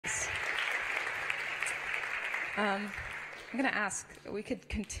I'm going to ask, we could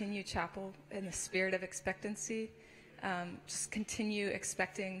continue chapel in the spirit of expectancy. Just continue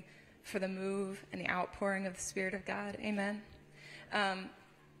expecting for the move and the outpouring of the Spirit of God. Amen.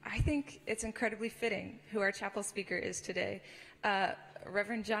 I think it's incredibly fitting who our chapel speaker is today.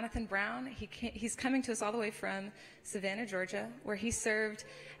 Reverend Jonathan Brown, he's coming to us all the way from Savannah, Georgia, where he served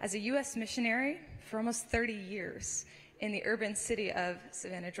as a U.S. missionary for almost 30 years in the urban city of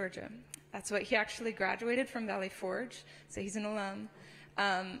Savannah, Georgia. That's what he actually graduated from Valley Forge, so he's an alum.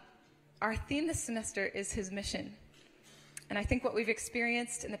 Our theme this semester is his mission. And I think what we've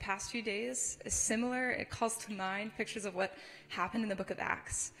experienced in the past few days is similar. It calls to mind pictures of what happened in the book of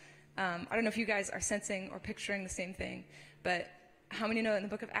Acts. I don't know if you guys are sensing or picturing the same thing, but how many know in the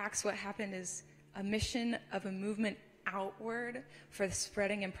book of Acts what happened is a mission of a movement outward for the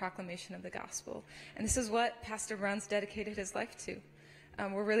spreading and proclamation of the gospel. And this is what Pastor Brown's dedicated his life to.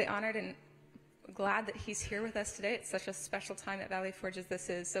 We're really honored and glad that he's here with us today. It's such a special time at Valley Forge as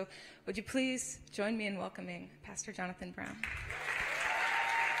this is. So would you please join me in welcoming Pastor Jonathan Brown.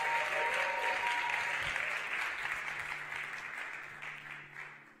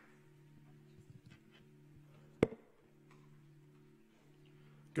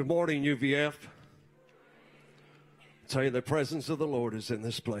 Good morning, UVF. I tell you, the presence of the Lord is in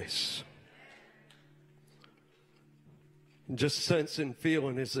this place. Just sense and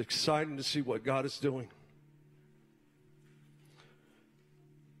feeling it's exciting to see what God is doing.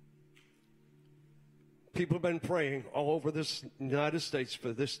 People have been praying all over this United States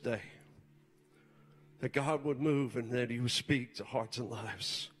for this day, that God would move and that He would speak to hearts and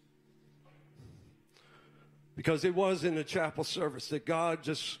lives. Because it was in the chapel service that God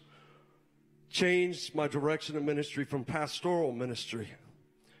just changed my direction of ministry from pastoral ministry.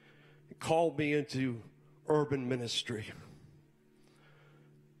 He called me into urban ministry.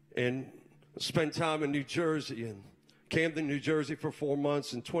 And spent time in New Jersey and Camden, New Jersey for 4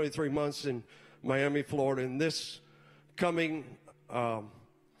 months and 23 months in Miami, Florida. And this coming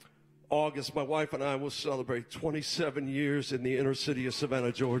August, my wife and I will celebrate 27 years in the inner city of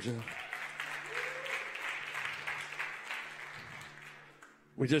Savannah, Georgia.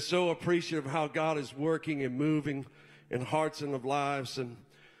 We're just so appreciative of how God is working and moving in hearts and of lives. And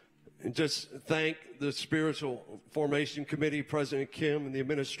just thank the Spiritual Formation Committee, President Kim, and the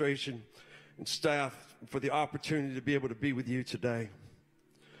administration and staff for the opportunity to be able to be with you today.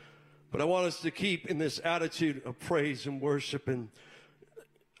 But I want us to keep in this attitude of praise and worship and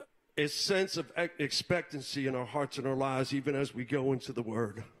a sense of expectancy in our hearts and our lives, even as we go into the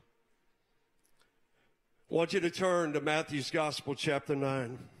Word. I want you to turn to Matthew's Gospel, chapter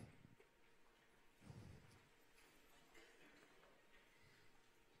 9.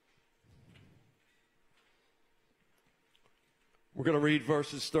 We're going to read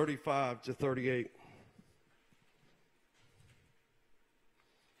verses 35 to 38.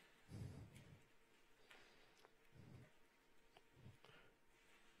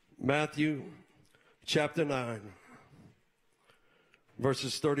 Matthew chapter 9,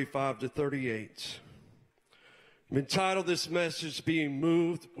 verses 35 to 38. I've entitled this message, Being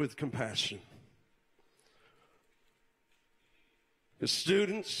Moved with Compassion. As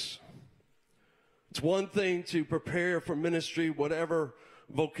students, it's one thing to prepare for ministry, whatever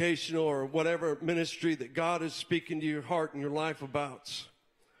vocational or whatever ministry that God is speaking to your heart and your life about.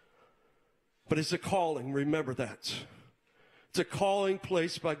 But it's a calling, remember that. It's a calling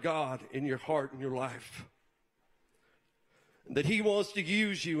placed by God in your heart and your life. That He wants to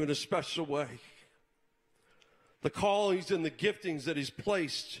use you in a special way. The callings and the giftings that He's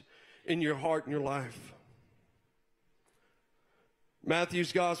placed in your heart and your life.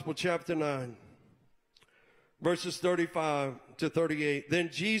 Matthew's Gospel, chapter 9. Verses 35 to 38. Then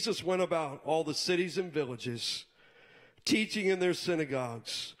Jesus went about all the cities and villages, teaching in their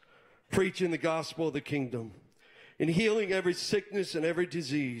synagogues, preaching the gospel of the kingdom, and healing every sickness and every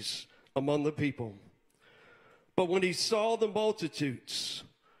disease among the people. But when He saw the multitudes,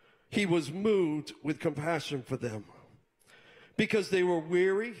 He was moved with compassion for them, because they were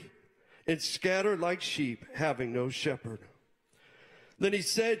weary and scattered like sheep, having no shepherd. Then He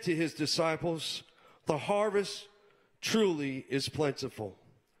said to His disciples, the harvest truly is plentiful,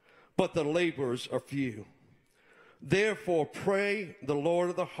 but the laborers are few. Therefore, pray the Lord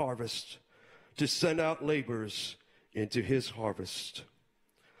of the harvest to send out laborers into His harvest.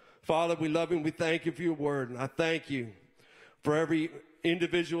 Father, we love You and we thank You for Your word. And I thank You for every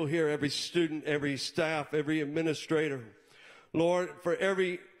individual here, every student, every staff, every administrator. Lord, for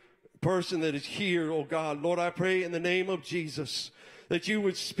every person that is here, oh God, Lord, I pray in the name of Jesus that You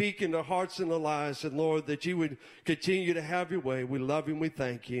would speak in the hearts and the lives, and Lord, that You would continue to have Your way. We love You and we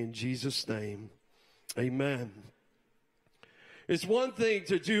thank You in Jesus' name. Amen. It's one thing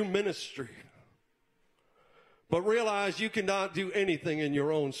to do ministry, but realize you cannot do anything in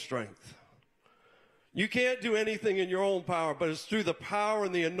your own strength. You can't do anything in your own power, but it's through the power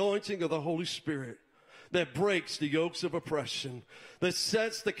and the anointing of the Holy Spirit that breaks the yokes of oppression, that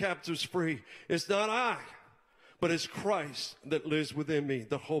sets the captives free. It's not I, but it's Christ that lives within me,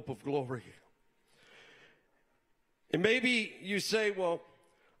 the hope of glory. And maybe you say, well,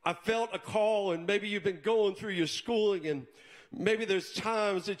 I felt a call, and maybe you've been going through your schooling, and maybe there's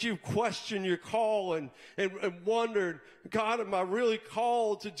times that you've questioned your call and wondered, God, am I really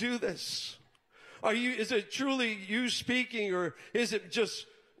called to do this? Is it truly you speaking, or is it just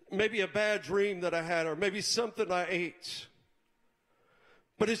maybe a bad dream that I had, or maybe something I ate?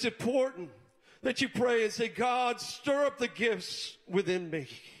 But it's important that you pray and say, God, stir up the gifts within me.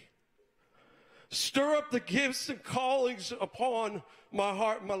 Stir up the gifts and callings upon my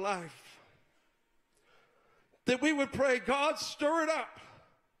heart and my life. That we would pray, God, stir it up.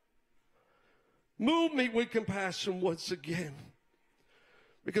 Move me with compassion once again.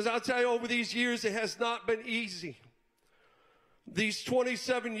 Because I'll tell you, over these years, it has not been easy. These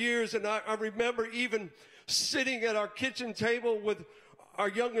 27 years, and I remember even sitting at our kitchen table with our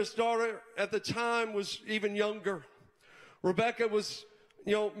youngest daughter at the time was even younger. Rebecca was,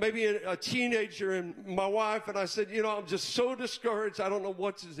 maybe a teenager, and my wife and I said, I'm just so discouraged, I don't know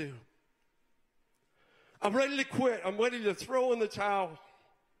what to do. I'm ready to quit. I'm ready to throw in the towel.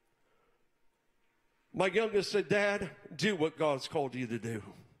 My youngest said, Dad, do what God's called you to do.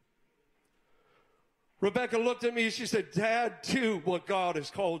 Rebecca looked at me and she said, Dad, do what God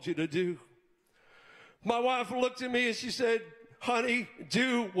has called you to do. My wife looked at me and she said, honey,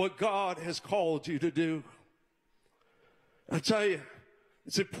 do what God has called you to do. I tell you,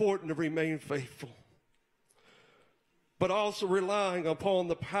 it's important to remain faithful, but also relying upon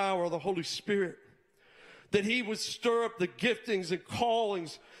the power of the Holy Spirit, that he would stir up the giftings and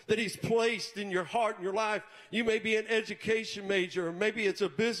callings that he's placed in your heart and your life. You may be an education major, or maybe it's a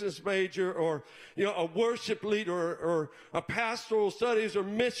business major, or a worship leader, or a pastoral studies or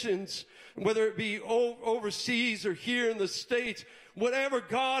missions, whether it be overseas or here in the States. Whatever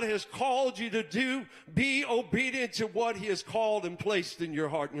God has called you to do, be obedient to what he has called and placed in your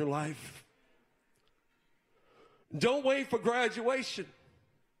heart and your life. Don't wait for graduation.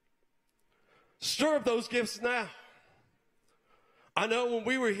 Stir up those gifts now. I know when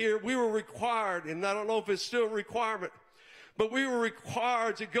we were here, we were required, and I don't know if it's still a requirement, but we were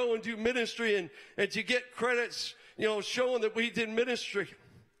required to go and do ministry and to get credits, showing that we did ministry.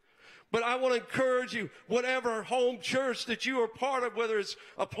 But I want to encourage you, whatever home church that you are part of, whether it's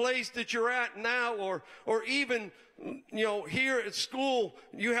a place that you're at now, or even, here at school,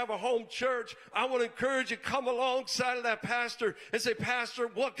 you have a home church. I want to encourage you, come alongside of that pastor and say, Pastor,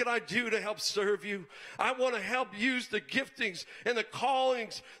 what can I do to help serve you? I want to help use the giftings and the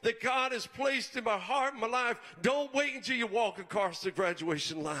callings that God has placed in my heart and my life. Don't wait until you walk across the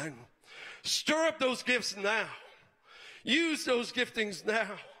graduation line. Stir up those gifts now. Use those giftings now.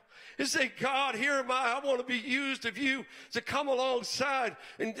 And say, God, here am I. I want to be used of you to come alongside.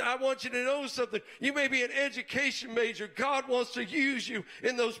 And I want you to know something. You may be an education major. God wants to use you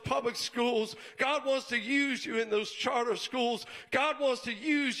in those public schools. God wants to use you in those charter schools. God wants to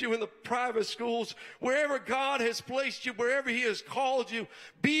use you in the private schools. Wherever God has placed you, wherever he has called you,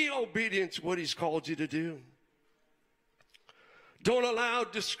 be obedient to what he's called you to do. Don't allow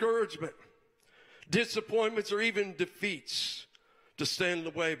discouragement, disappointments, or even defeats to stand in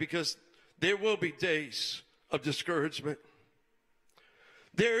the way, because there will be days of discouragement.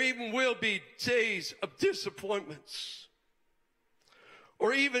 There even will be days of disappointments,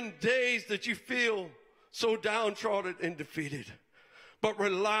 or even days that you feel so downtrodden and defeated. But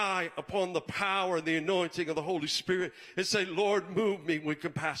rely upon the power and the anointing of the Holy Spirit and say, Lord, move me with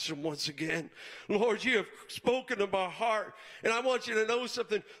compassion once again. Lord, you have spoken to my heart. And I want you to know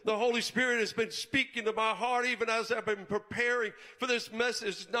something. The Holy Spirit has been speaking to my heart even as I've been preparing for this message.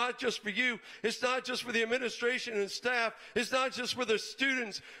 It's not just for you. It's not just for the administration and staff. It's not just for the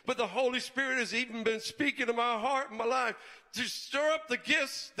students. But the Holy Spirit has even been speaking to my heart and my life to stir up the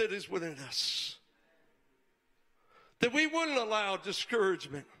gifts that is within us. That we wouldn't allow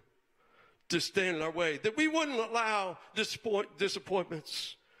discouragement to stand in our way. That we wouldn't allow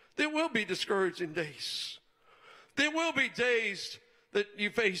disappointments. There will be discouraging days. There will be days that you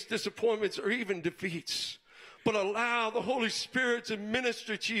face disappointments or even defeats. But allow the Holy Spirit to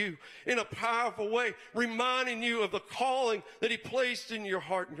minister to you in a powerful way, reminding you of the calling that he placed in your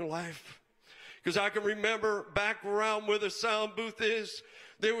heart and your life. Because I can remember back around where the sound booth is,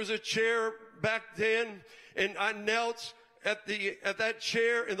 there was a chair back then, and I knelt at that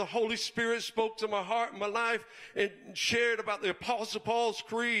chair, and the Holy Spirit spoke to my heart and my life and shared about the Apostle Paul's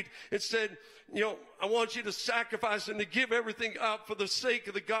creed and said, I want you to sacrifice and to give everything up for the sake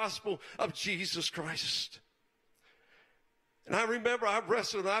of the gospel of Jesus Christ. And I remember I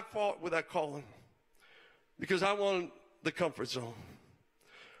wrestled and I fought with that calling because I wanted the comfort zone.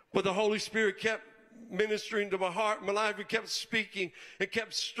 But the Holy Spirit kept ministering to my heart and my life, and kept speaking and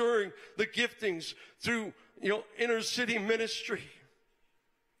kept stirring the giftings through inner city ministry.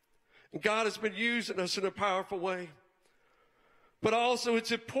 And God has been using us in a powerful way. But also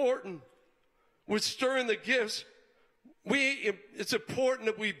it's important with stirring the gifts, it's important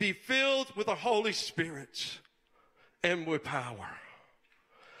that we be filled with the Holy Spirit and with power.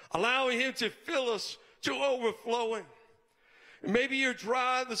 Allowing Him to fill us to overflowing. Maybe you're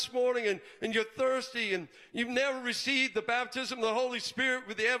dry this morning and you're thirsty and you've never received the baptism of the Holy Spirit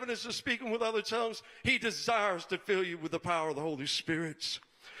with the evidence of speaking with other tongues. He desires to fill you with the power of the Holy Spirit.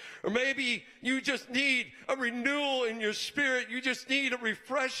 Or maybe you just need a renewal in your spirit. You just need a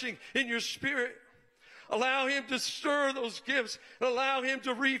refreshing in your spirit. Allow Him to stir those gifts and allow Him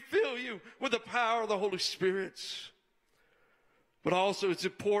to refill you with the power of the Holy Spirit. But also it's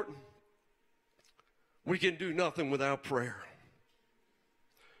important. We can do nothing without prayer.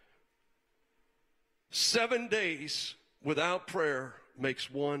 7 days without prayer makes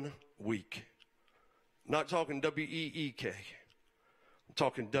 1 week. I'm not talking W-E-E-K. I'm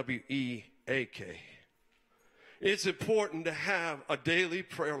talking W-E-A-K. It's important to have a daily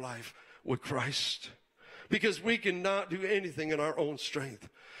prayer life with Christ because we cannot do anything in our own strength.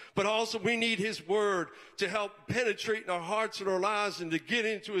 But also we need His Word to help penetrate in our hearts and our lives and to get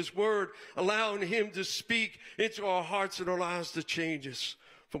into His Word, allowing Him to speak into our hearts and our lives to change us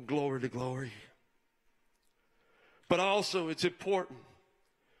from glory to glory. But also it's important,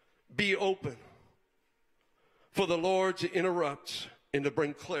 be open for the Lord to interrupt and to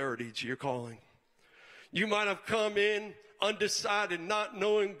bring clarity to your calling. You might have come in undecided, not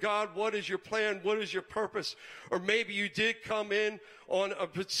knowing, God, what is your plan? What is your purpose? Or maybe you did come in on a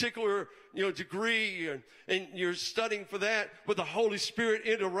particular degree and you're studying for that, but the Holy Spirit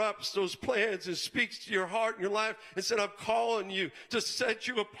interrupts those plans and speaks to your heart and your life and said, I'm calling you to set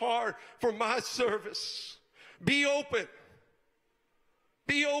you apart for my service. Be open.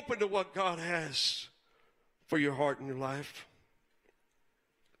 Be open to what God has for your heart and your life.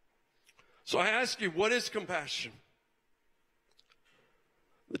 So I ask you, what is compassion?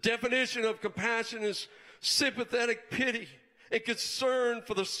 The definition of compassion is sympathetic pity and concern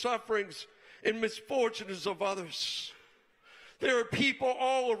for the sufferings and misfortunes of others. There are people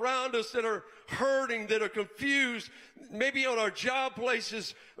all around us that are hurting, that are confused, maybe on our job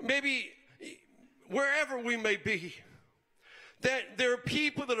places, maybe wherever we may be. That there are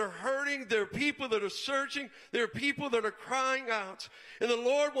people that are hurting, there are people that are searching, there are people that are crying out. And the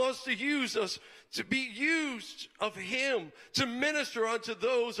Lord wants to use us to be used of Him to minister unto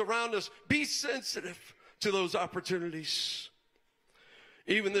those around us. Be sensitive to those opportunities.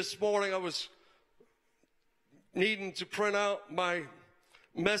 Even this morning I was needing to print out my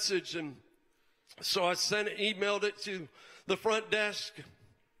message, and so I emailed it to the front desk.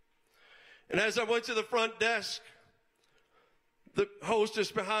 And as I went to the front desk, the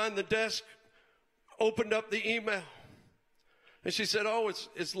hostess behind the desk opened up the email. And she said, oh,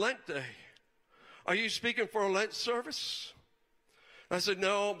 it's Lent Day. Are you speaking for a Lent service? I said,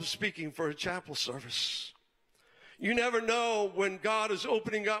 no, I'm speaking for a chapel service. You never know when God is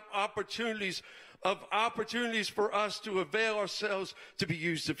opening up opportunities for us to avail ourselves to be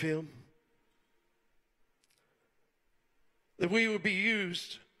used of Him. That we would be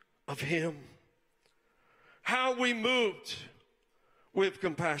used of Him. How we moved with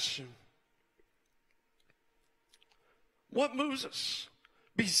compassion. What moves us?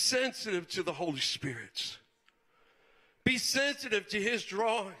 Be sensitive to the Holy Spirit. Be sensitive to His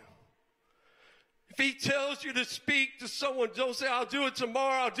drawing. If He tells you to speak to someone, don't say, I'll do it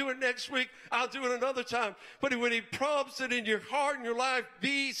tomorrow, I'll do it next week, I'll do it another time. But when He prompts it in your heart and your life,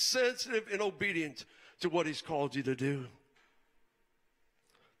 be sensitive and obedient to what He's called you to do.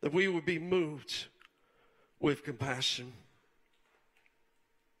 That we would be moved with compassion.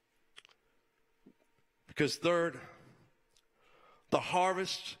 Because third, the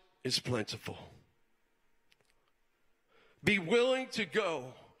harvest is plentiful. Be willing to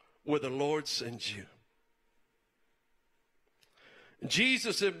go where the Lord sends you.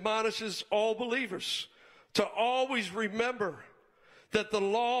 Jesus admonishes all believers to always remember that the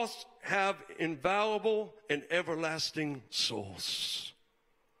lost have invaluable and everlasting souls.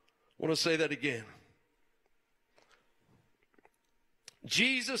 I want to say that again.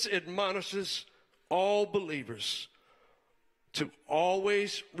 Jesus admonishes all believers to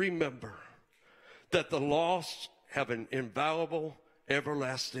always remember that the lost have an invaluable,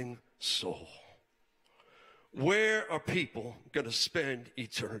 everlasting soul. Where are people going to spend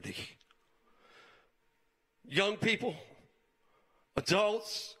eternity? Young people,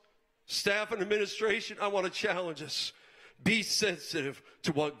 adults, staff and administration, I want to challenge us. Be sensitive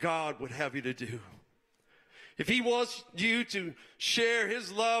to what God would have you to do. If he wants you to share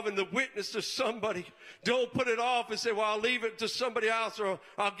his love and the witness to somebody, don't put it off and say, well, I'll leave it to somebody else, or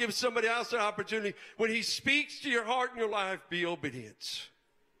I'll give somebody else an opportunity. When he speaks to your heart and your life, be obedient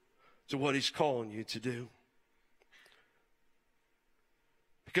to what he's calling you to do.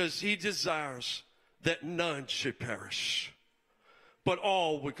 Because he desires that none should perish, but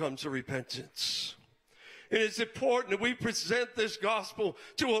all would come to repentance. And it's important that we present this gospel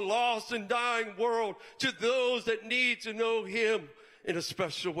to a lost and dying world, to those that need to know him in a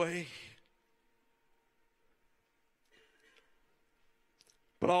special way.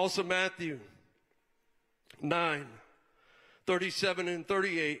 But also Matthew 9:37 and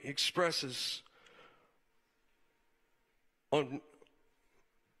 38 expresses on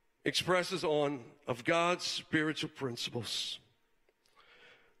of God's spiritual principles.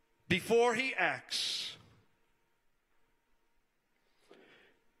 Before he acts,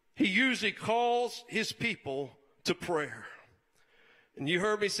 he usually calls his people to prayer. And you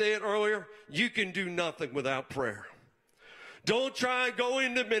heard me say it earlier, you can do nothing without prayer. Don't try and go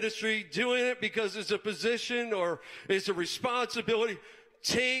into ministry doing it because it's a position or it's a responsibility.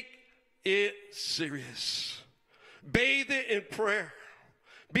 Take it serious. Bathe it in prayer.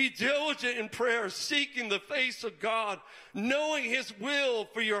 Be diligent in prayer, seeking the face of God, knowing his will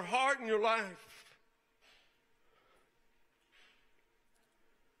for your heart and your life.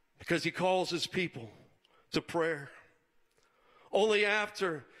 Because he calls his people to prayer. Only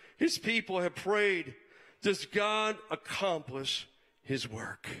after his people have prayed does God accomplish his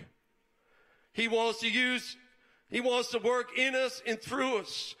work. He wants to work in us and through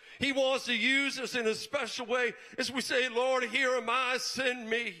us. He wants to use us in a special way as we say, Lord, here am I, send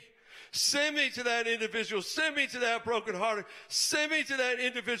me. Send me to that individual. Send me to that brokenhearted. Send me to that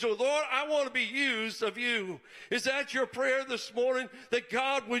individual. Lord, I want to be used of you. Is that your prayer this morning? That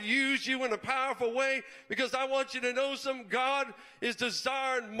God would use you in a powerful way? Because I want you to know something. God is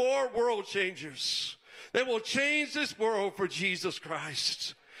desiring more world changers that will change this world for Jesus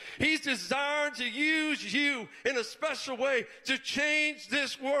Christ. He's desired to use you in a special way to change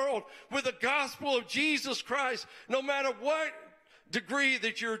this world with the gospel of Jesus Christ. No matter what degree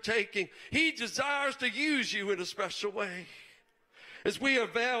that you're taking, he desires to use you in a special way. As we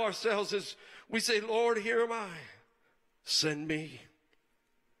avail ourselves, as we say, Lord, here am I, send me.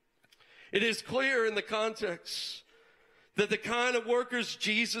 It is clear in the context that the kind of workers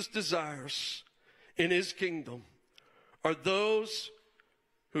Jesus desires in his kingdom are those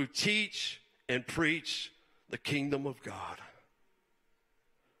who teach and preach the kingdom of God.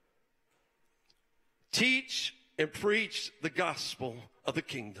 Teach and preach the gospel of the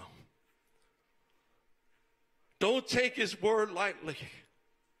kingdom. Don't take his word lightly,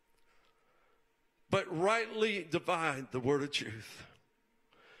 but rightly divide the word of truth.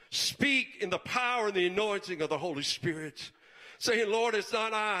 Speak in the power and the anointing of the Holy Spirit, saying, Lord, it's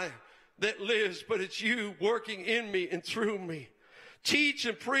not I that lives, but it's you working in me and through me. Teach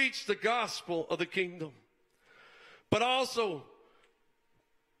and preach the gospel of the kingdom. But also,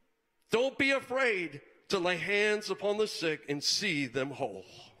 don't be afraid to lay hands upon the sick and see them whole.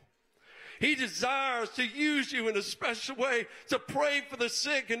 He desires to use you in a special way to pray for the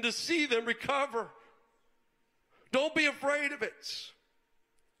sick and to see them recover. Don't be afraid of it.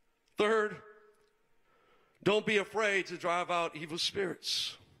 Third, don't be afraid to drive out evil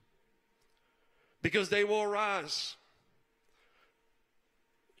spirits, because they will arise.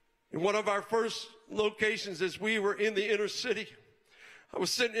 In one of our first locations, as we were in the inner city, I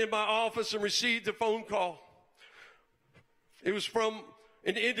was sitting in my office and received a phone call. It was from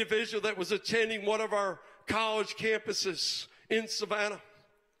an individual that was attending one of our college campuses in Savannah.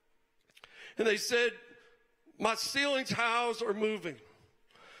 And they said, my ceiling tiles are moving.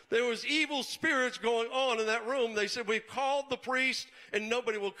 There was evil spirits going on in that room. They said, we've called the priest and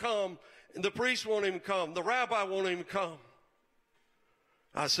nobody will come. And the priest won't even come. The rabbi won't even come.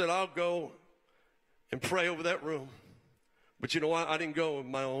 I said, I'll go and pray over that room. But you know what? I didn't go in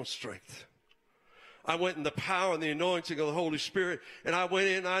my own strength. I went in the power and the anointing of the Holy Spirit. And I went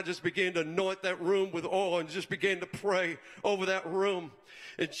in and I just began to anoint that room with oil and just began to pray over that room.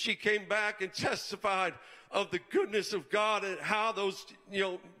 And she came back and testified of the goodness of God and how those,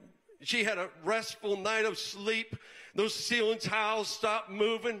 she had a restful night of sleep. Those ceiling tiles stop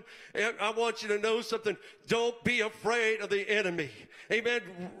moving. And I want you to know something. Don't be afraid of the enemy. Amen.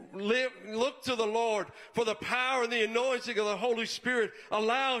 Look to the Lord for the power and the anointing of the Holy Spirit.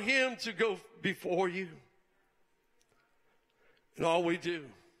 Allow him to go before you. And all we do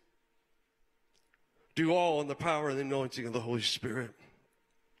all in the power and the anointing of the Holy Spirit.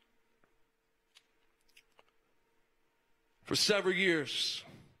 For several years,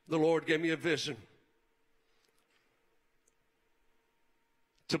 the Lord gave me a vision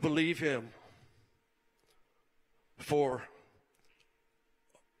to believe him for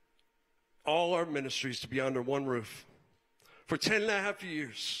all our ministries to be under one roof. For 10.5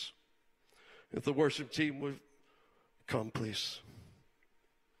 years. If the worship team would come, please.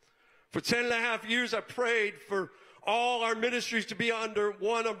 For 10.5 years, I prayed for all our ministries to be under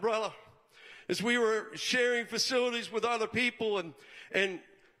one umbrella. As we were sharing facilities with other people and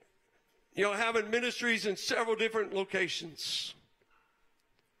you know, having ministries in several different locations.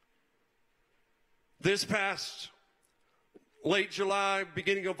 This past late July,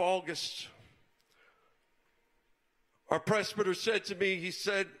 beginning of August, our presbyter said to me, he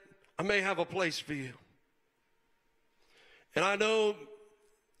said, I may have a place for you. And I know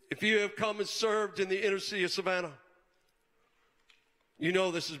if you have come and served in the inner city of Savannah, you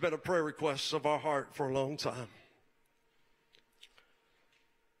know this has been a prayer request of our heart for a long time.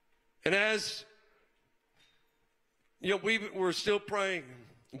 And as, you know, we were still praying,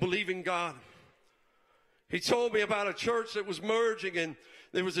 believing God, he told me about a church that was merging, and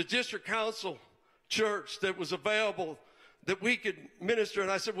there was a district council church that was available that we could minister.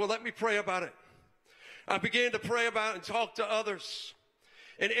 And I said, well, let me pray about it. I began to pray about it and talk to others.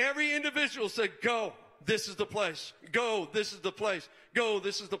 And every individual said, go, this is the place. Go, this is the place. Go,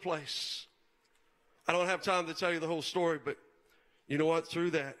 this is the place. I don't have time to tell you the whole story, but you know what?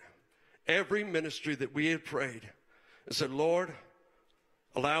 Through that, every ministry that we had prayed and said, Lord,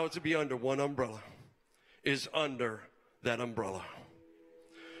 allow it to be under one umbrella, is under that umbrella.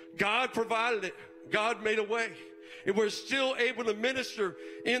 God provided it. God made a way. And we're still able to minister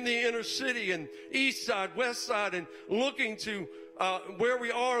in the inner city and east side, west side, and looking to where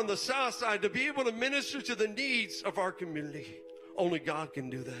we are on the south side to be able to minister to the needs of our community. Only God can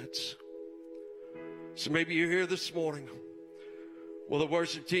do that. So maybe you're here this morning. Well, the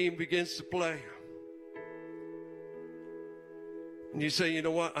worship team begins to play. And you say, you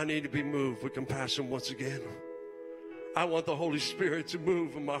know what? I need to be moved with compassion once again. I want the Holy Spirit to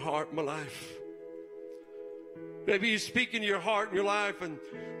move in my heart and my life. Maybe you speak in your heart and your life and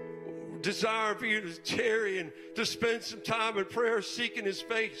desire for you to tarry and to spend some time in prayer seeking his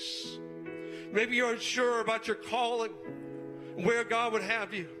face. Maybe you're unsure about your calling, where God would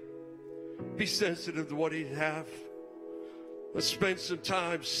have you. Be sensitive to what he'd have. Let's spend some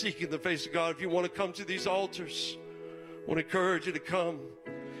time seeking the face of God. If you want to come to these altars, I want to encourage you to come.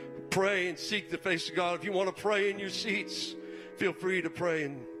 Pray and seek the face of God. If you want to pray in your seats, feel free to pray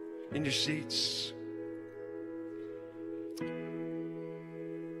in your seats.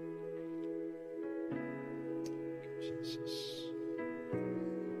 Jesus.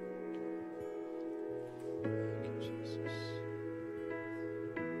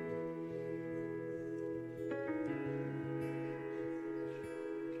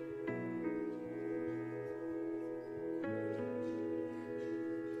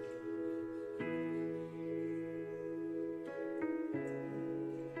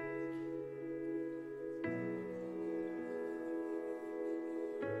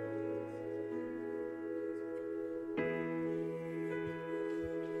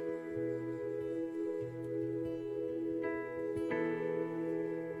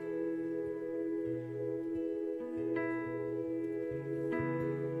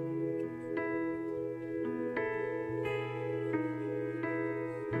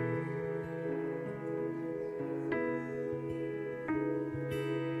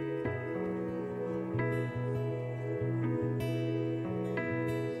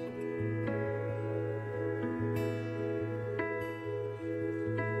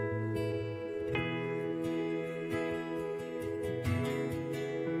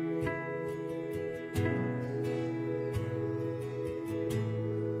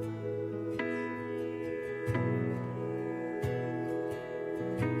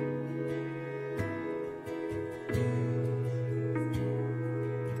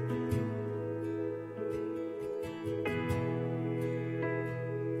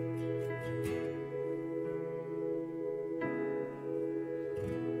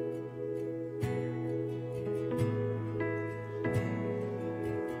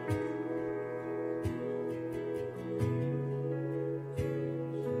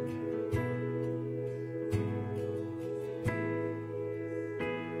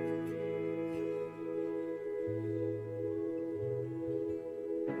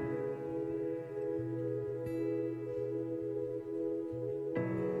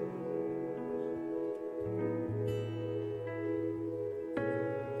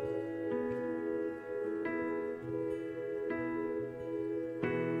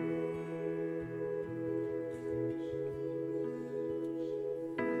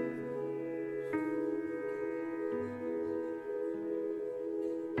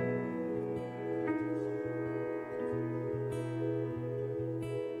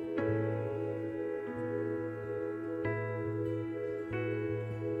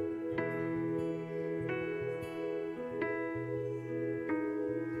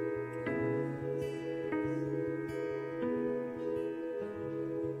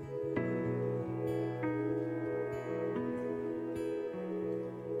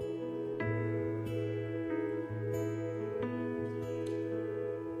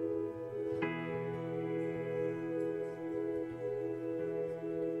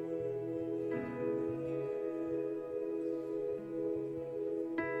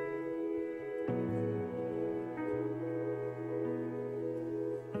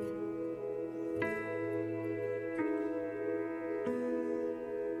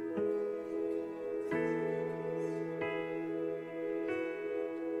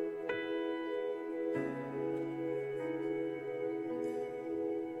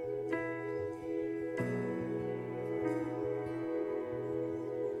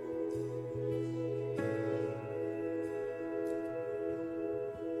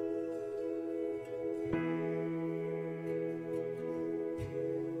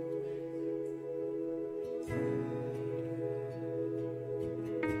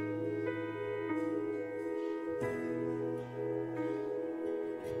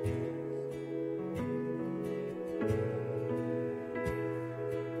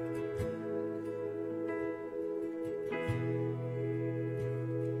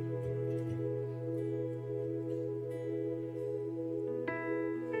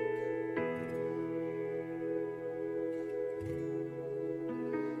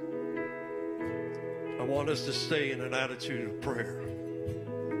 want us to stay in an attitude of prayer.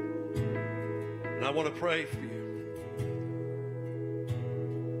 And I want to pray for you.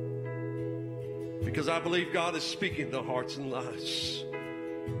 Because I believe God is speaking to hearts and lives.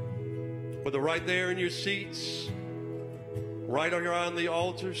 Whether right there in your seats, right around the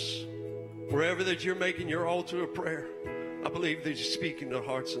altars, wherever that you're making your altar of prayer, I believe that you're speaking to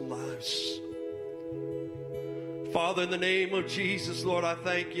hearts and lives. Father, in the name of Jesus, Lord, I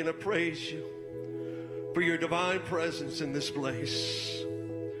thank you and I praise you for your divine presence in this place.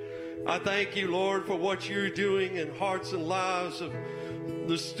 I thank you, Lord, for what you're doing in hearts and lives of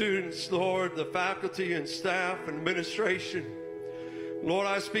the students, Lord, the faculty and staff and administration. Lord,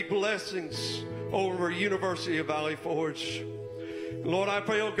 I speak blessings over University of Valley Forge. Lord, I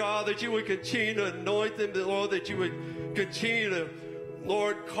pray, oh God, that you would continue to anoint them, Lord, that you would continue to,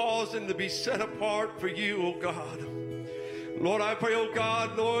 Lord, cause them to be set apart for you, oh God. Lord, I pray, oh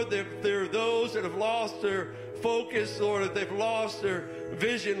God, Lord, that there are those that have lost their focus, Lord, that they've lost their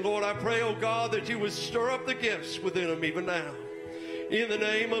vision. Lord, I pray, oh God, that you would stir up the gifts within them even now. In the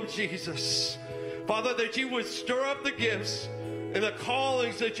name of Jesus. Father, that you would stir up the gifts and the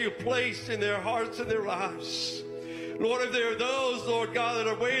callings that you placed in their hearts and their lives. Lord, if there are those, Lord God, that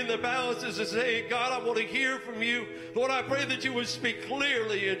are weighing the balances and saying, God, I want to hear from you. Lord, I pray that you would speak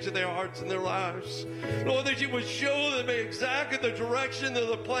clearly into their hearts and their lives. Lord, that you would show them exactly the direction and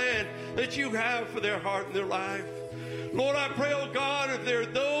the plan that you have for their heart and their life. Lord, I pray, oh God, if there are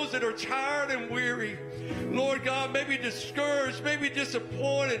those that are tired and weary, Lord God, maybe discouraged, maybe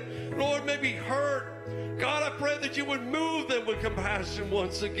disappointed, Lord, maybe hurt. God, I pray that you would move them with compassion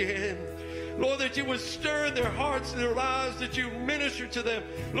once again. Lord, that you would stir in their hearts and their lives, that you minister to them.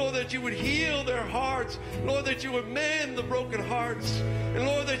 Lord, that you would heal their hearts. Lord, that you would mend the broken hearts. And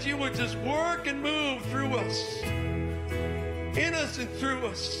Lord, that you would just work and move through us, in us and through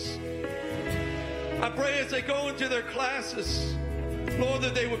us. I pray as they go into their classes, Lord,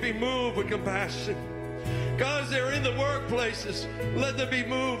 that they would be moved with compassion. God, as they're in the workplaces, let them be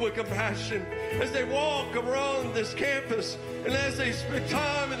moved with compassion. As they walk around this campus, and as they spend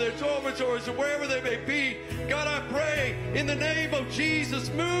time in their dormitories or wherever they may be, God, I pray in the name of Jesus,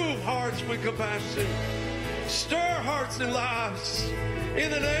 move hearts with compassion. Stir hearts and lives.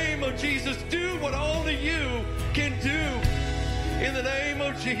 In the name of Jesus, do what only you can do. In the name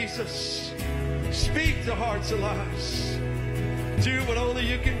of Jesus, speak to hearts and lives. Do what only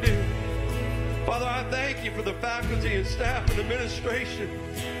you can do. Father, I thank you for the faculty and staff and administration.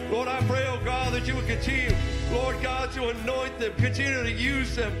 Lord, I pray, oh God, that you would continue, Lord God, to anoint them, continue to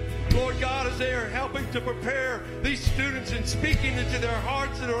use them. Lord God, as they are helping to prepare these students and speaking into their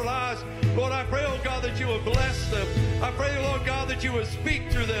hearts and their lives. Lord, I pray, oh God, that you would bless them. I pray, Lord God, that you would speak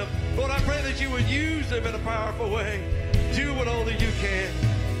through them. Lord, I pray that you would use them in a powerful way. Do what only you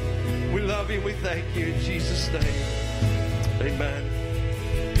can. We love you. We thank you in Jesus' name. Amen.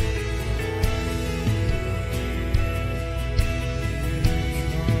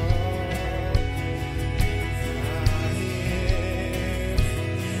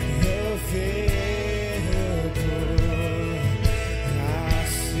 Here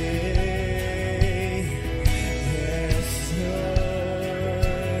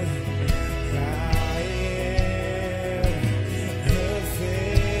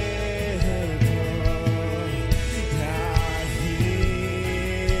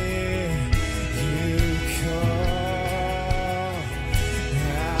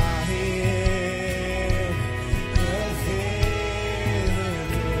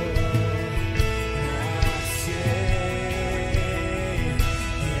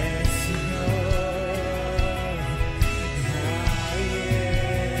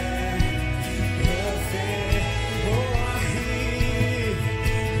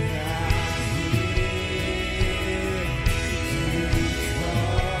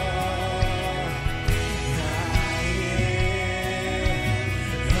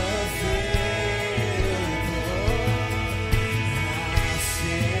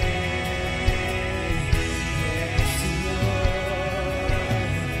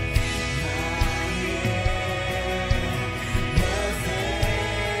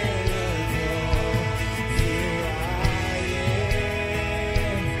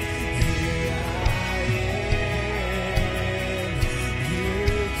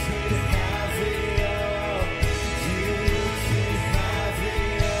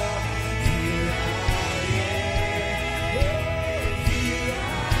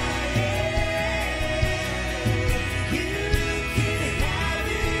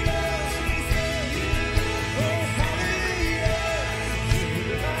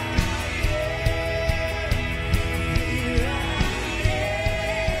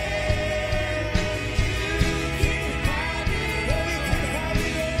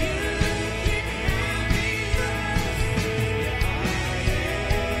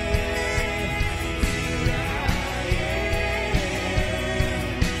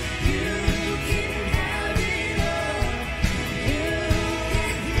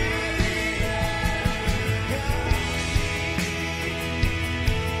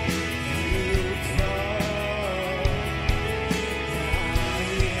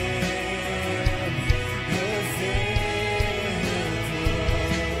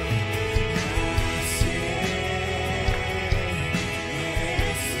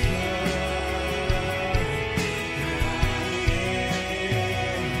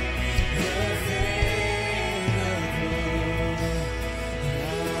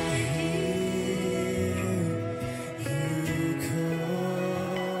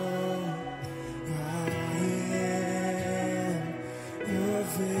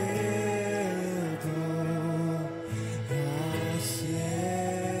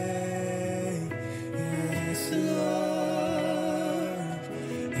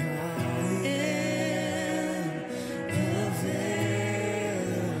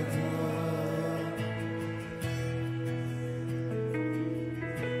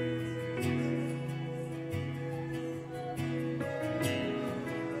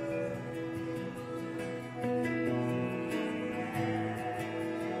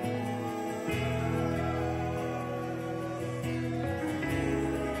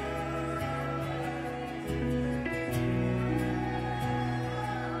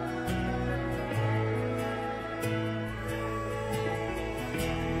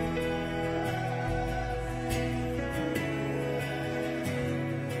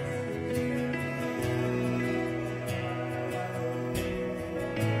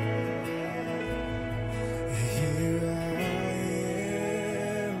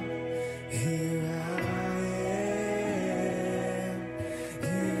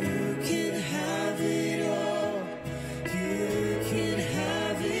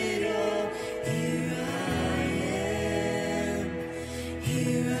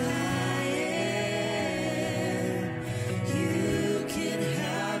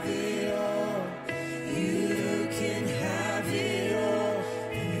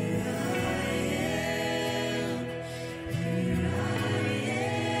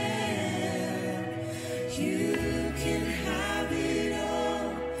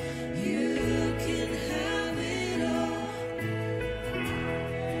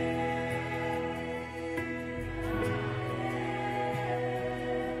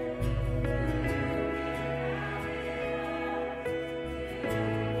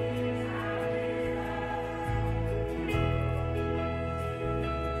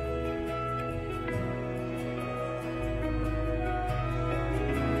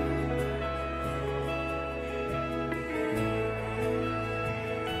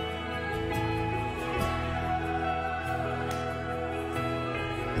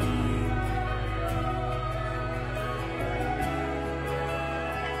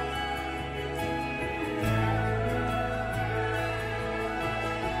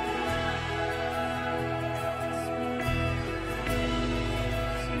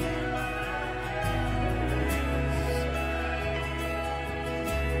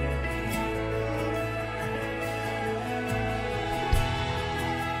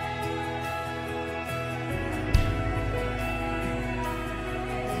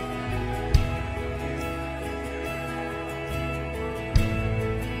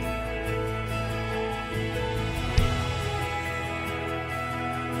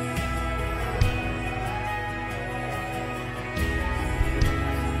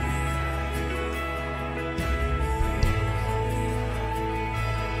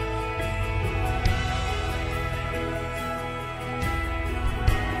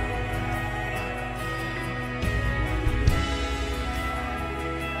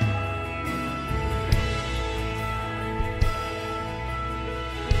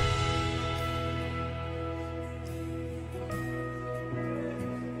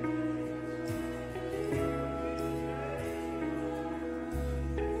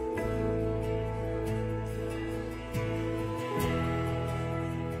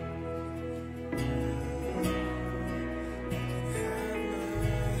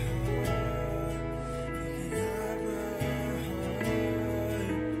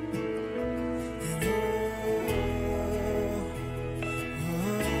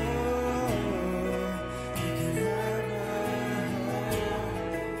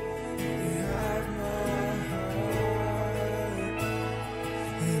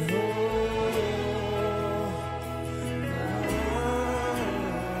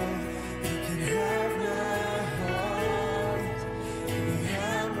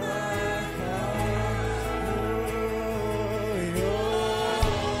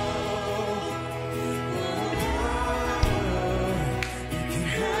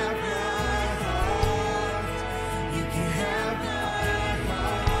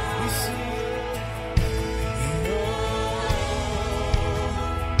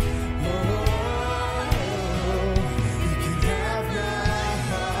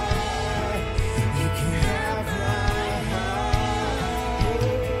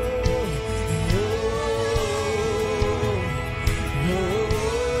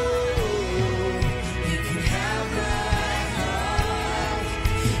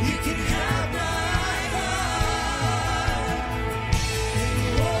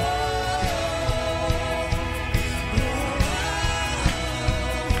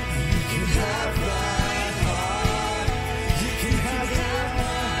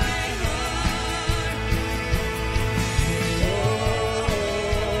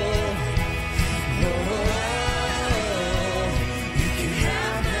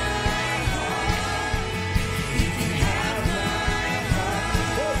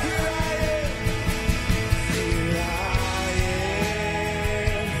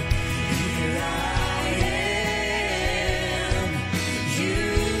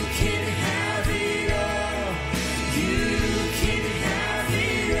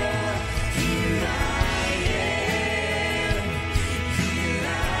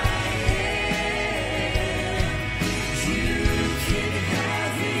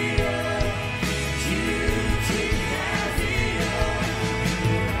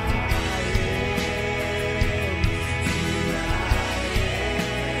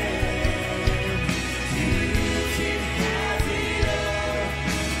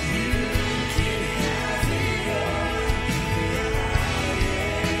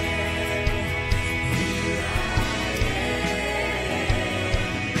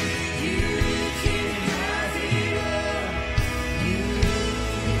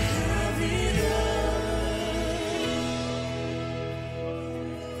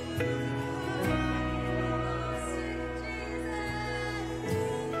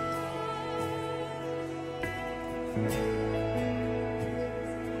Holy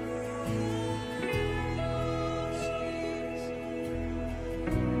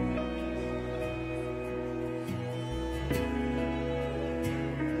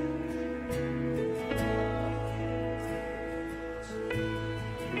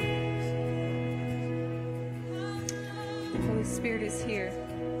Spirit is here.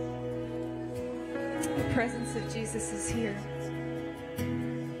 The presence of Jesus is here.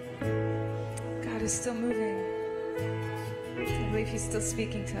 God is still moving. I believe He's still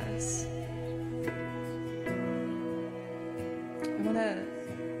speaking to us. I want to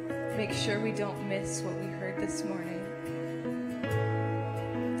make sure we don't miss what we heard this morning.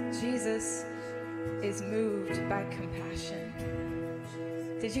 Jesus is moved by compassion.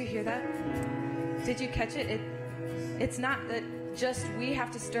 Did you hear that? Did you catch it? It's not that just we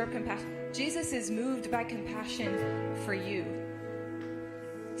have to stir up compassion. Jesus is moved by compassion for you.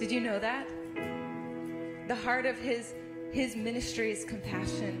 Did you know that? The heart of his ministry is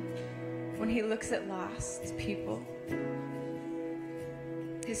compassion. When he looks at lost people,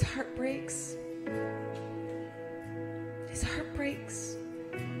 his heart breaks. His heart breaks.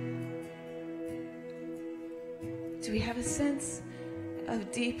 Do we have a sense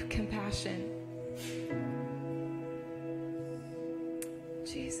of deep compassion?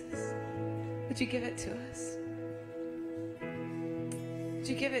 Jesus, would you give it to us? Would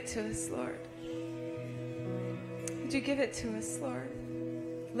you give it to us, Lord? Would you give it to us, Lord?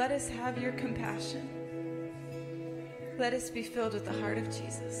 Let us have your compassion. Let us be filled with the heart of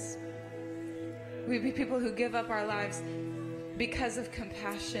Jesus. We be people who give up our lives because of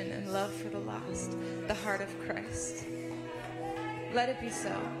compassion and love for the lost, the heart of Christ. Let it be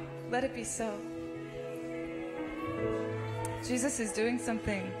so. Let it be so. Jesus is doing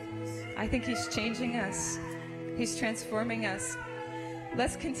something. I think he's changing us. He's transforming us.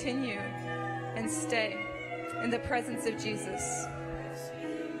 Let's continue and stay in the presence of Jesus.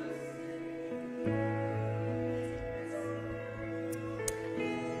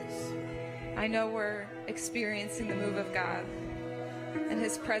 I know we're experiencing the move of God and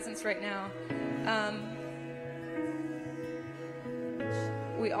his presence right now.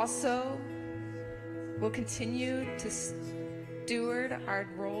 We also will continue to steward our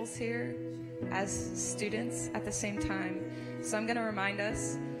roles here as students at the same time. So I'm going to remind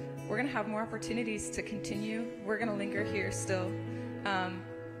us, we're going to have more opportunities to continue. We're going to linger here still.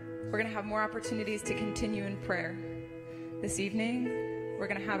 We're going to have more opportunities to continue in prayer. This evening, we're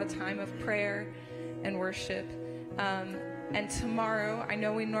going to have a time of prayer and worship. And tomorrow, I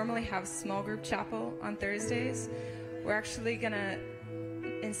know we normally have small group chapel on Thursdays. We're actually going to,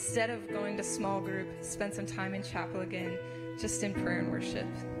 instead of going to small group, spend some time in chapel again, just in prayer and worship.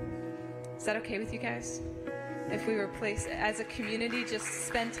 Is that okay with you guys? If we were placed as a community, just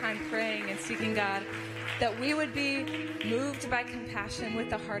spend time praying and seeking God, that we would be moved by compassion with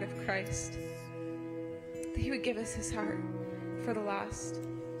the heart of Christ. That he would give us his heart for the lost.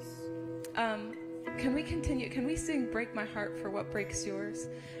 Can we continue? Can we sing Break My Heart for What Breaks Yours?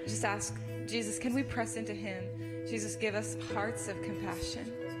 Just ask Jesus, can we press into him? Jesus, give us hearts of compassion.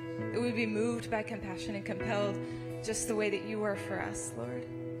 That we be moved by compassion and compelled just the way that you were for us, Lord.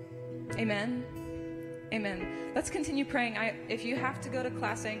 Amen. Amen. Let's continue praying. If you have to go to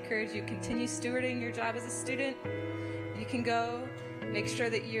class, I encourage you, continue stewarding your job as a student. You can go, make sure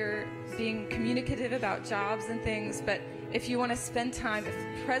that you're being communicative about jobs and things. But if you want to spend time, if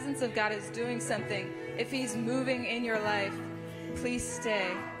the presence of God is doing something, if he's moving in your life, please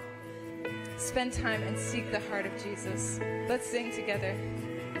stay. Spend time and seek the heart of Jesus. Let's sing together.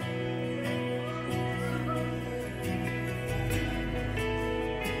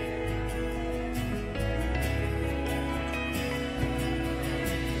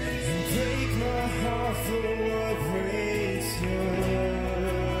 Break my heart for what breaks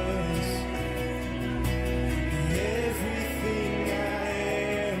yours. Everything I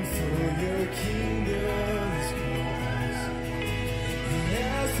am for your kingdom's cause. And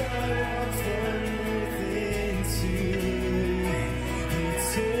as I walk from within to eternity,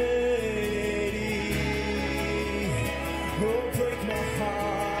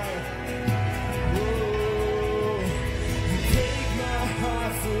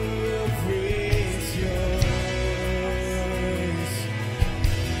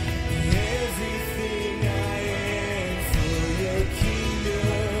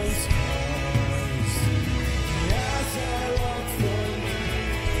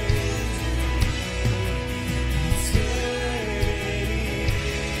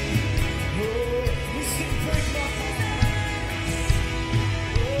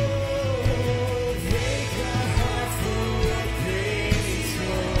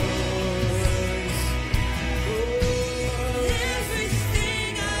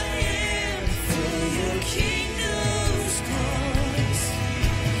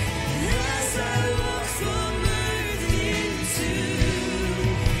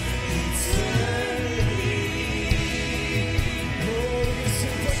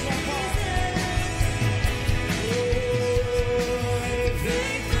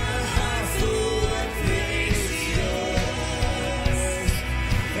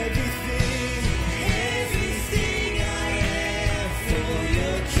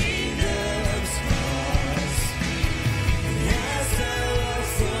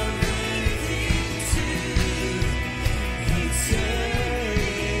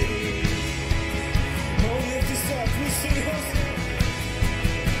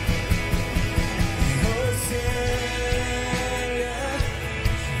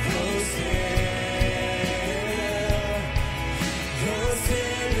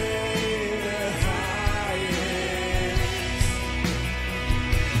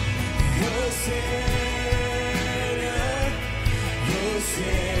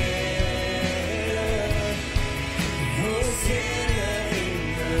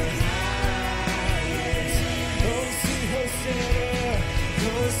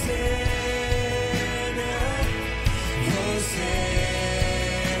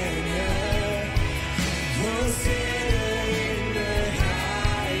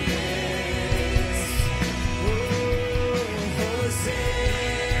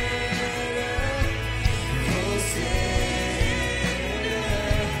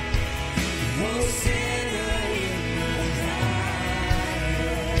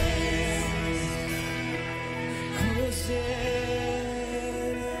 stand.